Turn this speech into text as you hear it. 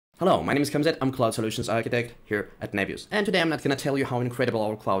Hello, my name is Khamzet. I'm Cloud Solutions Architect here at Nebius. And today I'm not going to tell you how incredible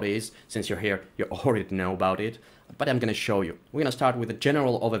our cloud is. Since you're here, you already know about it. But I'm going to show you. We're going to start with a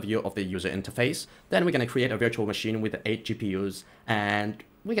general overview of the user interface. Then we're going to create a virtual machine with 8 GPUs. And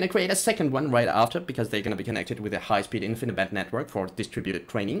we're going to create a second one right after because they're going to be connected with a high-speed InfiniBand network for distributed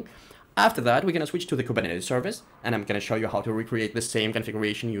training. After that, we're going to switch to the Kubernetes service, and I'm going to show you how to recreate the same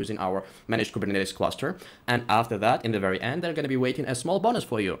configuration using our managed Kubernetes cluster. And after that, in the very end, they're going to be waiting a small bonus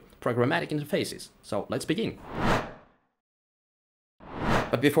for you, programmatic interfaces. So let's begin.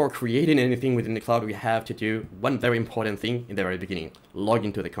 But before creating anything within the cloud, we have to do one very important thing in the very beginning, log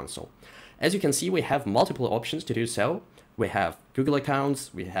into the console. As you can see, we have multiple options to do so. We have Google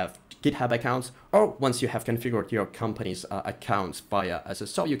accounts, we have GitHub accounts, or once you have configured your company's accounts via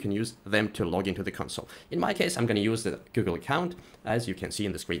SSO, you can use them to log into the console. In my case, I'm going to use the Google account, as you can see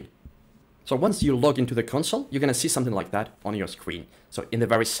in the screen. So once you log into the console, you're going to see something like that on your screen. So in the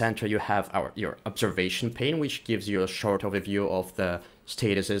very center, you have your observation pane, which gives you a short overview of the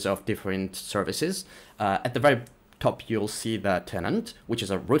statuses of different services. At the very top, you'll see the tenant, which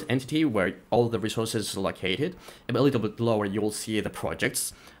is a root entity where all the resources are located. A little bit lower, you'll see the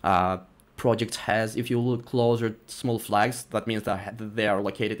projects. Projects has, if you look closer, small flags. That means that they are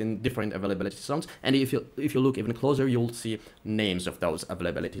located in different availability zones. And if you look even closer, you'll see names of those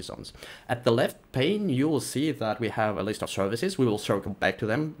availability zones. At the left pane, you will see that we have a list of services. We will circle back to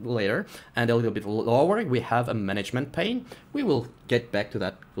them later. And a little bit lower, we have a management pane. We will get back to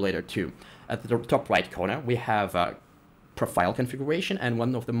that later too. At the top right corner, we have a profile configuration, and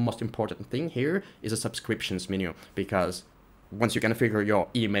one of the most important thing here is a subscriptions menu, because once you configure your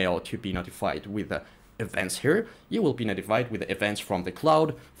email to be notified with the events here, you will be notified with the events from the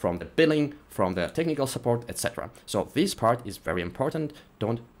cloud, from the billing, from the technical support, etc. So this part is very important.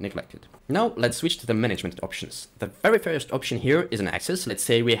 Don't neglect it. Now let's switch to the management options. The very first option here is an access. Let's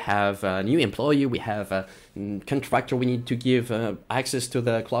say we have a new employee, we have a contractor we need to give access to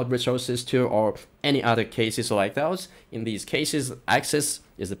the cloud resources to, or any other cases like those. In these cases, access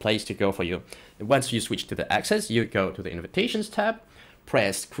is the place to go for you. Once you switch to the access, you go to the invitations tab,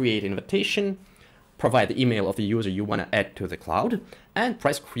 press create invitation, provide the email of the user you want to add to the cloud, and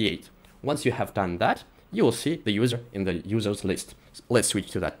press create. Once you have done that, you will see the user in the users list. Let's switch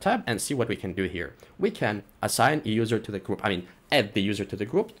to that tab and see what we can do here. We can assign a user to the group, add the user to the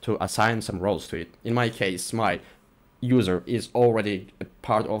group to assign some roles to it. In my case, my user is already a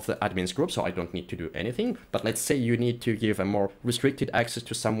part of the admins group, so I don't need to do anything. But let's say you need to give a more restricted access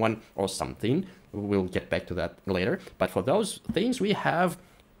to someone or something. We'll get back to that later. But for those things, we have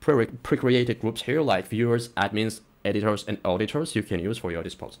pre-created groups here, like viewers, admins, editors, and auditors you can use for your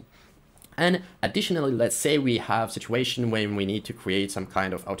disposal. And additionally, let's say we have a situation when we need to create some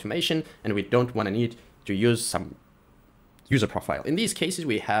kind of automation and we don't want to need to use some user profile. In these cases,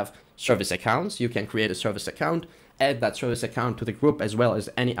 we have service accounts. You can create a service account, add that service account to the group as well as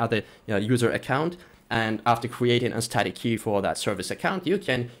any other user account. And after creating a static key for that service account, you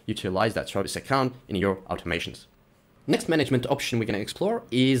can utilize that service account in your automations. Next management option we're going to explore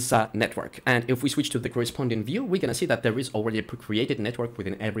is network. And if we switch to the corresponding view, we're going to see that there is already a pre-created network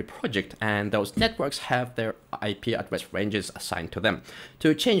within every project, and those networks have their IP address ranges assigned to them.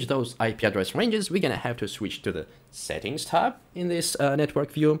 To change those IP address ranges, we're going to have to switch to the settings tab in this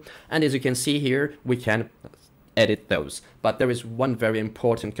network view. And as you can see here, we can edit those. But there is one very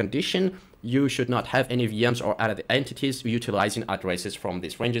important condition. You should not have any VMs or other entities utilizing addresses from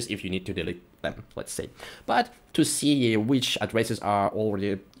these ranges if you need to delete them, let's say. But to see which addresses are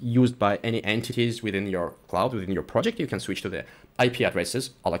already used by any entities within your cloud, within your project, you can switch to the IP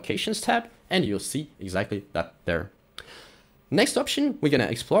addresses allocations tab, and you'll see exactly that there. Next option we're going to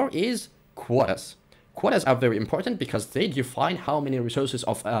explore is quotas. Quotas are very important because they define how many resources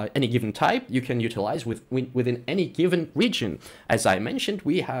of any given type you can utilize within any given region. As I mentioned,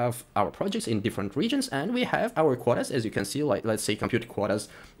 we have our projects in different regions and we have our quotas, as you can see, like let's say compute quotas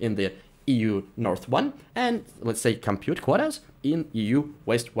in the EU North 1 and let's say compute quotas in EU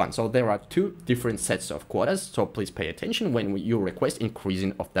West 1. So there are two different sets of quotas, so please pay attention when you request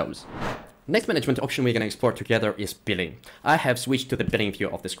increasing of those. Next management option we're going to explore together is billing. I have switched to the billing view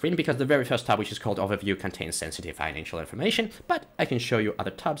of the screen because the very first tab, which is called Overview, contains sensitive financial information, but I can show you other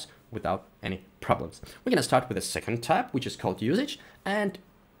tabs without any problems. We're going to start with the second tab, which is called Usage, and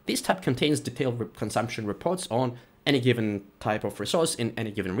this tab contains detailed consumption reports on any given type of resource in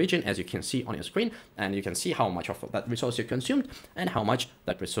any given region, as you can see on your screen, and you can see how much of that resource you consumed and how much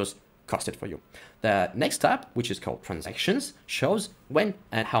that resource costed for you. The next tab, which is called transactions, shows when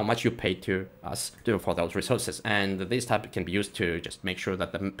and how much you paid to us for those resources. And this tab can be used to just make sure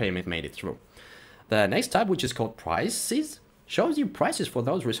that the payment made it through. The next tab, which is called prices, shows you prices for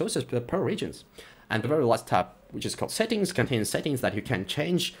those resources per regions. And the very last tab, which is called settings, contains settings that you can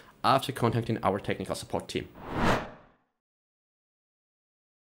change after contacting our technical support team.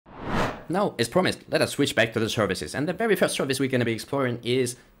 Now, as promised, let us switch back to the services. And the very first service we're going to be exploring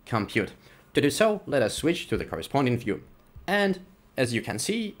is compute. To do so, let us switch to the corresponding view. And as you can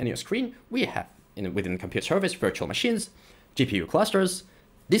see in your screen, we have within the compute service virtual machines, GPU clusters,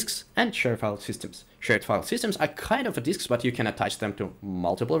 disks, and shared file systems. Shared file systems are kind of disks, but you can attach them to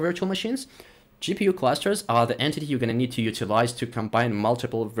multiple virtual machines. GPU clusters are the entity you're going to need to utilize to combine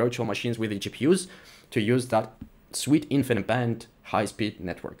multiple virtual machines with the GPUs to use that sweet infinite band high-speed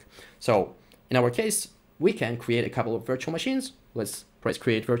network. So in our case, we can create a couple of virtual machines. Let's press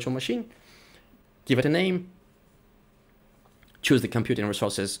create virtual machine, give it a name, choose the computing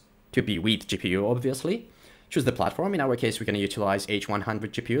resources to be with GPU, obviously. Choose the platform. In our case, we're going to utilize H100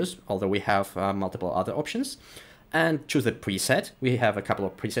 GPUs, although we have multiple other options. And choose the preset. We have a couple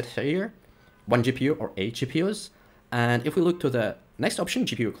of presets here, 1 GPU or 8 GPUs. And if we look to the next option,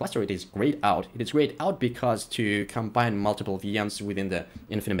 GPU cluster, it is grayed out. It is grayed out because to combine multiple VMs within the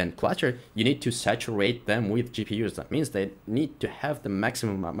infinite band cluster, you need to saturate them with GPUs. That means they need to have the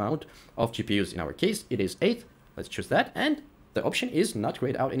maximum amount of GPUs. In our case, it is 8. Let's choose that. And the option is not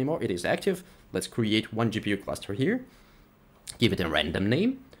grayed out anymore. It is active. Let's create 1 GPU cluster here. Give it a random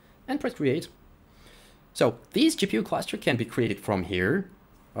name and press create. So this GPU cluster can be created from here.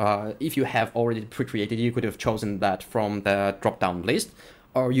 If you have already pre-created, you could have chosen that from the drop-down list,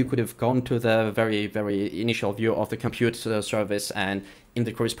 or you could have gone to the very initial view of the compute service and in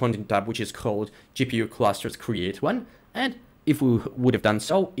the corresponding tab, which is called GPU clusters, create one. And if we would have done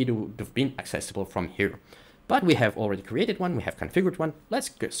so, it would have been accessible from here. But we have already created one, we have configured one.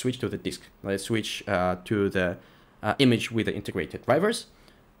 Let's switch to the disk. Let's switch to the image with the integrated drivers.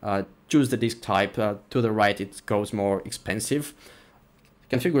 Choose the disk type. To the right, it goes more expensive.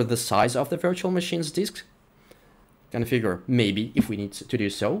 Configure the size of the virtual machine's disk. Configure, maybe, if we need to do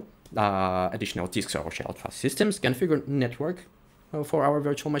so, additional disks or shared file systems. Configure network for our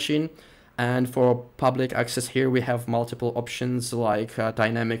virtual machine. And for public access here, we have multiple options like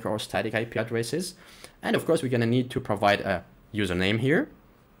dynamic or static IP addresses. And of course, we're going to need to provide a username here.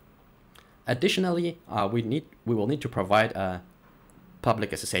 Additionally, we will need to provide a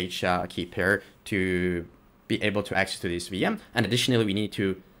public SSH key pair to be able to access to this VM. And additionally, we need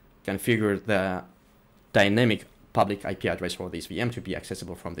to configure the dynamic public IP address for this VM to be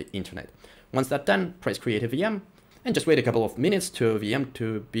accessible from the internet. Once that's done, press create a VM and just wait a couple of minutes to VM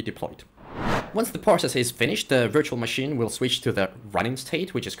to be deployed. Once the process is finished, the virtual machine will switch to the running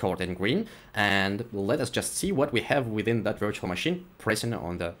state, which is colored in green. And let us just see what we have within that virtual machine present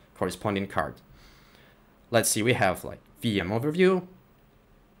on the corresponding card. Let's see, we have like VM overview,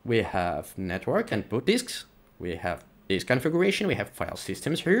 we have network and boot disks, we have disk configuration, we have file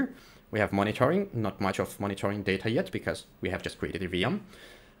systems here, we have monitoring, not much of monitoring data yet because we have just created a VM.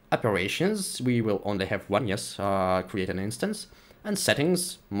 Operations, we will only have one, yes, create an instance. And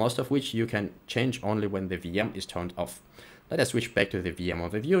settings, most of which you can change only when the VM is turned off. Let us switch back to the VM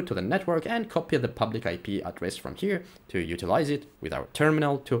overview, to the network, and copy the public IP address from here to utilize it with our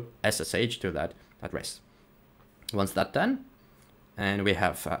terminal to SSH to that address. Once that's done, and we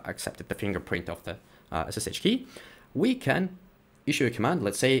have accepted the fingerprint of the SSH key, we can issue a command,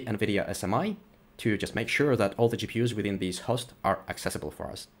 let's say NVIDIA SMI, to just make sure that all the GPUs within this host are accessible for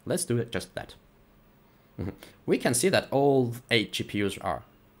us. Let's do just that. We can see that all 8 GPUs are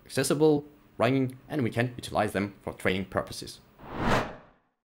accessible, running, and we can utilize them for training purposes.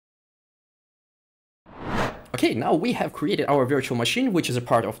 Okay, now we have created our virtual machine, which is a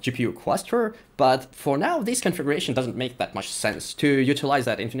part of GPU cluster, but for now, this configuration doesn't make that much sense. To utilize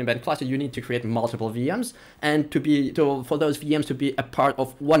that infinite band cluster, you need to create multiple VMs, and for those VMs to be a part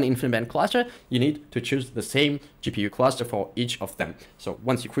of one infinite band cluster, you need to choose the same GPU cluster for each of them. So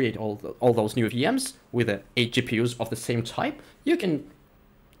once you create all those new VMs with the 8 GPUs of the same type, you can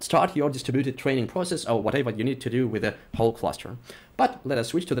start your distributed training process or whatever you need to do with the whole cluster. But let us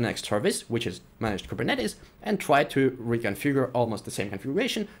switch to the next service, which is managed Kubernetes, and try to reconfigure almost the same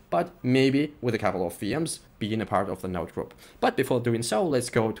configuration, but maybe with a couple of VMs being a part of the node group. But before doing so,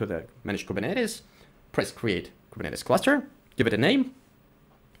 let's go to the managed Kubernetes, press create Kubernetes cluster, give it a name,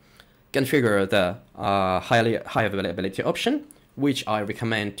 configure the high availability option, which I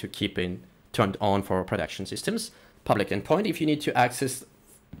recommend to keep turned on for production systems. Public endpoint if you need to access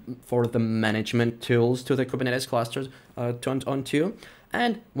for the management tools to the Kubernetes clusters turned on too.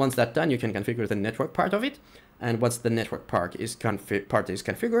 And once that's done, you can configure the network part of it. And once the network part is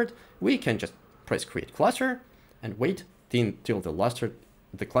configured, we can just press create cluster and wait until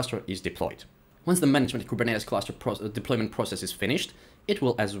the cluster is deployed. Once the management Kubernetes cluster deployment process is finished, it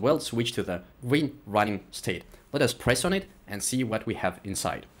will as well switch to the green running state. Let us press on it and see what we have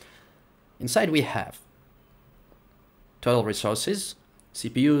inside. Inside we have total resources,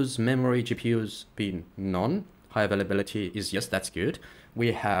 CPUs, memory, GPUs being none. High availability is yes, that's good.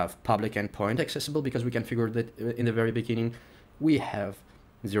 We have public endpoint accessible because we configured that in the very beginning. We have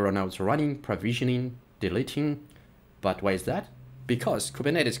 0 nodes running, provisioning, deleting. But why is that? Because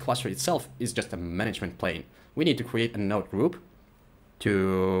Kubernetes cluster itself is just a management plane. We need to create a node group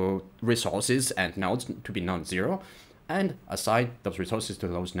to resources and nodes to be non-zero and assign those resources to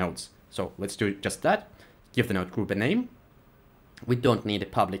those nodes. So let's do just that. Give the node group a name. We don't need a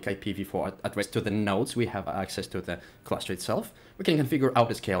public IPv4 address to the nodes. We have access to the cluster itself. We can configure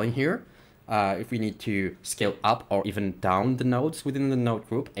auto scaling here. If we need to scale up or even down the nodes within the node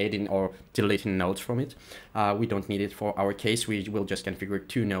group, adding or deleting nodes from it. We don't need it for our case. We will just configure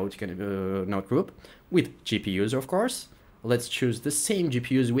 2 node node group with GPUs, of course. Let's choose the same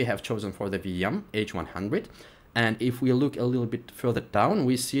GPUs we have chosen for the VM, H100. And if we look a little bit further down,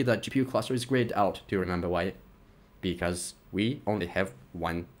 we see that GPU cluster is grayed out. Do you remember why? Because we only have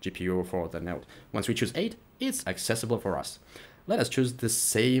 1 GPU for the node. Once we choose 8, it's accessible for us. Let us choose the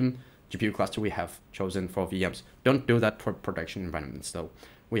same GPU cluster we have chosen for VMs. Don't do that for production environments though.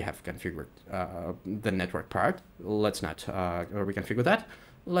 We have configured the network part. Let's not reconfigure that.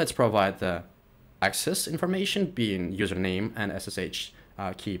 Let's provide the access information being username and SSH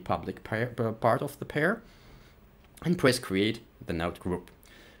key public part of the pair and press create the node group.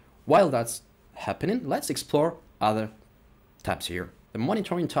 While that's happening, let's explore other tabs here. The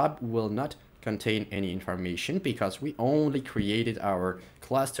monitoring tab will not contain any information because we only created our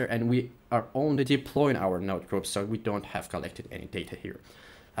cluster and we are only deploying our node groups, so we don't have collected any data here.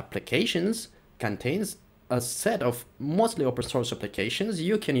 Applications contains a set of mostly open source applications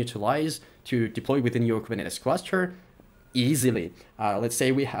you can utilize to deploy within your Kubernetes cluster easily. Let's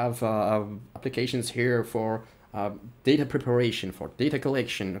say we have applications here for data preparation, for data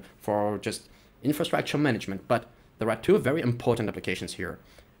collection, for just infrastructure management, but there are 2 very important applications here.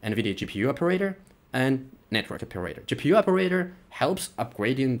 NVIDIA GPU operator and network operator. GPU operator helps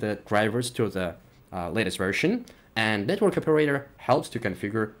upgrading the drivers to the latest version, and network operator helps to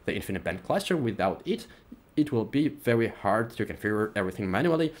configure the infinite band cluster. Without it, it will be very hard to configure everything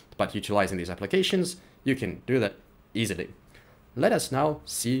manually, but utilizing these applications, you can do that easily. Let us now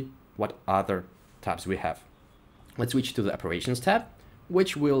see what other tabs we have. Let's switch to the operations tab,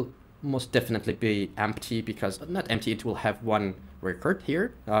 which will most definitely be empty because not empty, it will have 1 record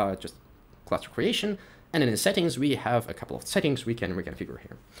here, just cluster creation. And in the settings, we have a couple of settings we can reconfigure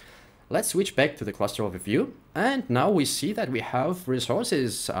here. Let's switch back to the cluster overview. And now we see that we have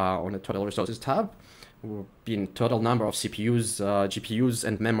resources on the total resources tab, being total number of CPUs, GPUs,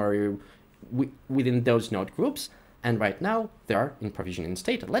 and memory within those node groups. And right now they are in provisioning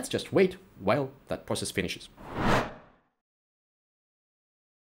state. Let's just wait while that process finishes.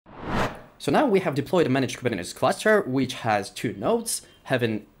 So now we have deployed a managed Kubernetes cluster, which has 2 nodes,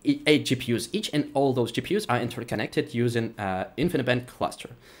 having 8 GPUs each, and all those GPUs are interconnected using infinite band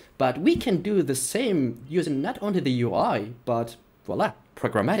cluster. But we can do the same using not only the UI, but voila,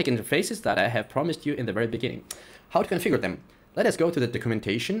 programmatic interfaces that I have promised you in the very beginning. How to configure them? Let us go to the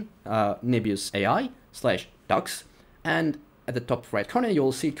documentation, Nebius AI/docs, and at the top right corner,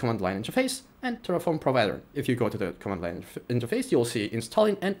 you'll see command line interface and Terraform provider. If you go to the command line interface, you'll see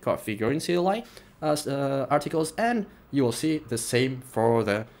installing and configuring CLI articles, and you will see the same for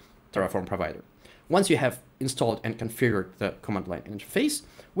the Terraform provider. Once you have installed and configured the command line interface,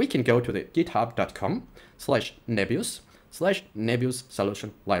 we can go to the github.com/Nebius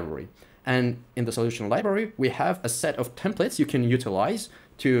solution library. And in the solution library, we have a set of templates you can utilize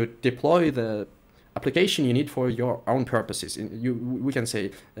to deploy the application you need for your own purposes. We can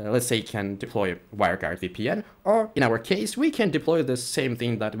say, let's say you can deploy WireGuard VPN, or in our case, we can deploy the same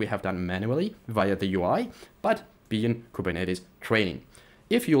thing that we have done manually via the UI, but being Kubernetes training.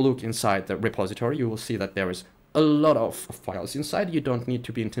 If you look inside the repository, you will see that there is a lot of files inside. You don't need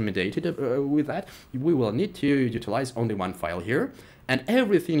to be intimidated with that. We will need to utilize only 1 file here, and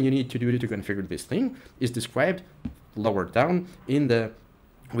everything you need to do to configure this thing is described lower down in the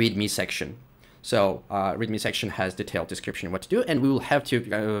README section. So README section has detailed description of what to do, and we will have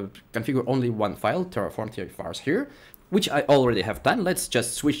to configure only 1 file, Terraform TFRs here, which I already have done. Let's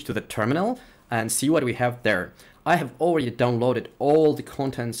just switch to the terminal and see what we have there. I have already downloaded all the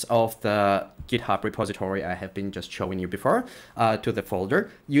contents of the GitHub repository I have been just showing you before to the folder.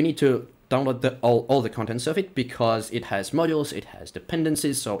 You need to download all the contents of it because it has modules, it has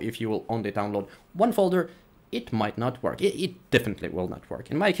dependencies. So if you will only download 1 folder, it might not work. It definitely will not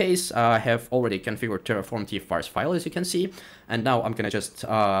work. In my case, I have already configured Terraform tfarce file, as you can see, and now I'm gonna just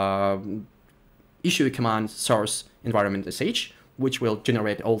issue a command source environment sh, which will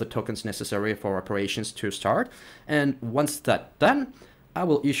generate all the tokens necessary for operations to start. And once that's done, I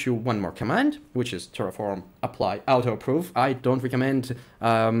will issue one more command, which is Terraform apply auto approve. I don't recommend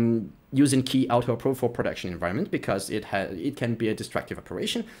using key auto approve for production environment because it can be a destructive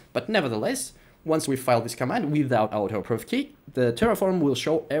operation. But nevertheless, once we file this command without auto approve key, the Terraform will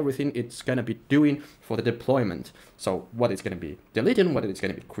show everything it's going to be doing for the deployment. So what it's going to be deleting, what it's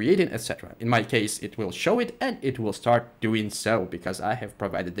going to be creating, etc. In my case, it will show it and it will start doing so because I have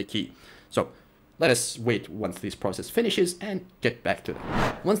provided the key. So let us wait once this process finishes and get back to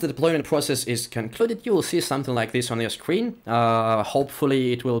that. Once the deployment process is concluded, you will see something like this on your screen.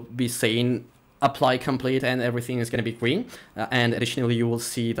 Hopefully it will be saying apply complete and everything is going to be green. And additionally, you will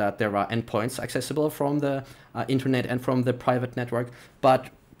see that there are endpoints accessible from the internet and from the private network. But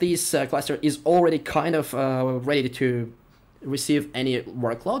this cluster is already kind of ready to receive any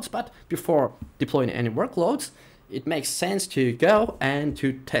workloads. But before deploying any workloads, it makes sense to go and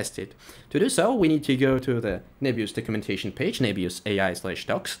to test it. To do so, we need to go to the Nebius documentation page, Nebius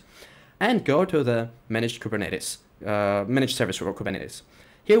AI/docs, and go to the managed Kubernetes, managed service for Kubernetes.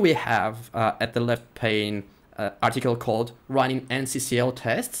 Here we have at the left pane article called running NCCL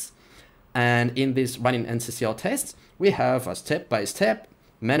tests. And in this running NCCL tests, we have a step-by-step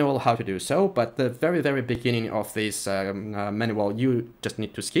manual how to do so. But the very, very beginning of this manual, you just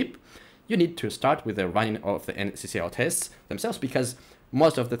need to skip. You need to start with the running of the NCCL tests themselves because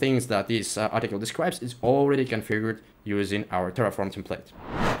most of the things that this article describes is already configured using our Terraform template.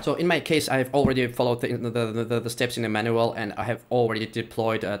 So in my case, I have already followed the steps in the manual and I have already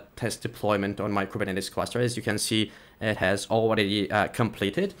deployed a test deployment on my Kubernetes cluster. As you can see, it has already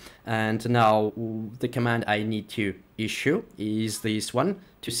completed. And now the command I need to issue is this one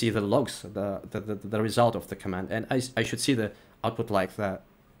to see the logs, the result of the command. And I should see the output like that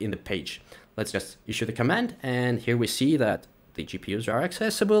in the page. Let's just issue the command. And here we see that the GPUs are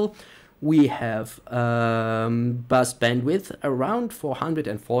accessible. We have bus bandwidth around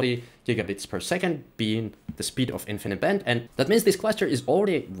 440 gigabits per second, being the speed of InfiniBand. And that means this cluster is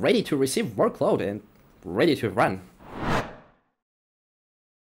already ready to receive workload and ready to run.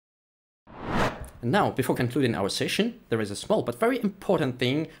 And now, before concluding our session, there is a small but very important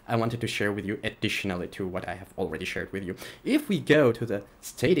thing I wanted to share with you additionally to what I have already shared with you. If we go to the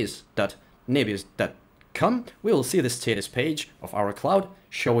status.nebius.com, we will see the status page of our cloud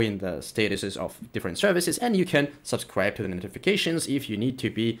showing the statuses of different services, and you can subscribe to the notifications if you need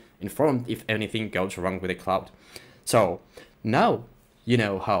to be informed if anything goes wrong with the cloud. So now you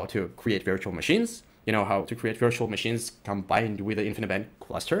know how to create virtual machines, you know how to create virtual machines combined with the InfiniBand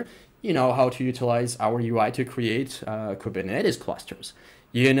cluster, you know how to utilize our UI to create Kubernetes clusters,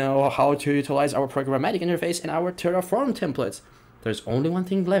 you know how to utilize our programmatic interface and our Terraform templates. There's only one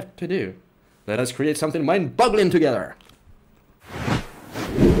thing left to do. Let us create something mind-boggling together.